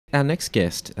our next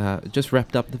guest just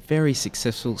wrapped up the very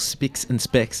successful Spicks and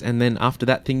Specs, and then after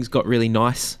that things got really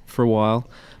nice for a while.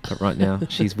 But right now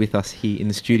she's with us here in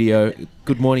the studio.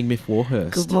 Good morning, Myf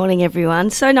Warhurst. Good morning,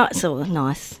 everyone. So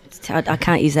nice. I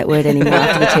can't use that word anymore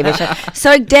after the TV show.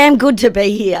 So damn good to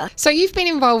be here. So you've been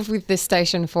involved with this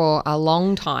station for a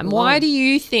long time. Why do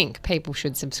you think people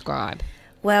should subscribe?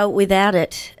 Well, without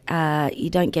it,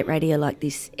 you don't get radio like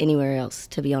this anywhere else,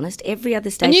 to be honest. Every other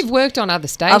station... And you've worked on other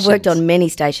stations. I've worked on many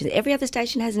stations. Every other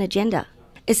station has an agenda.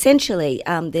 Essentially,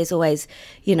 there's always,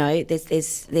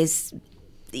 this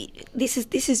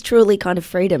is truly kind of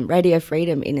freedom, radio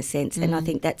freedom in a sense. And I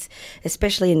think that's,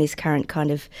 especially in this current kind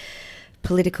of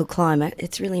political climate,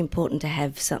 it's really important to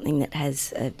have something that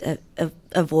has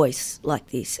a voice like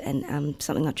this, and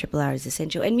something like Triple R is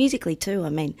essential. And musically too, I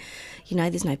mean,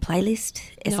 there's no playlist.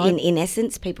 No. In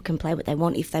essence, people can play what they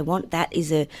want if they want. That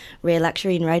is a rare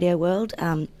luxury in radio world.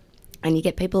 And you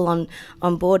get people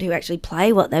on board who actually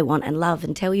play what they want and love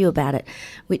and tell you about it,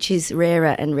 which is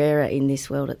rarer and rarer in this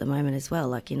world at the moment as well.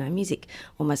 Like, music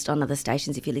almost on other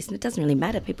stations, if you listen, it doesn't really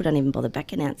matter. People don't even bother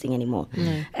back announcing anymore.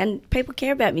 And people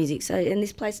care about music, and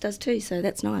this place does too, so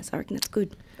that's nice. I reckon that's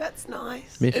good. That's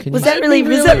nice. Myf, Was that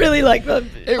really like... I'm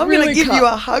going to give you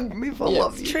a hug, Myf. I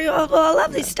love you. It's true. I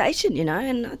love this station,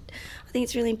 and I think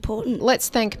it's really important. Let's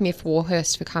thank Myf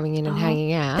Warhurst for coming in and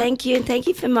hanging out. Thank you, and thank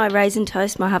you for my raisin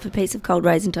toast, my half a piece of cold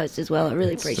raisin toast as well. I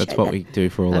really appreciate that. That's what we do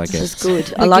for all our guests. It's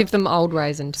good. We give them old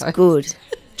raisin toast. It's good.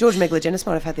 George Megalogenis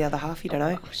might have had the other half, you don't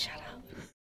know. Oh, shut up.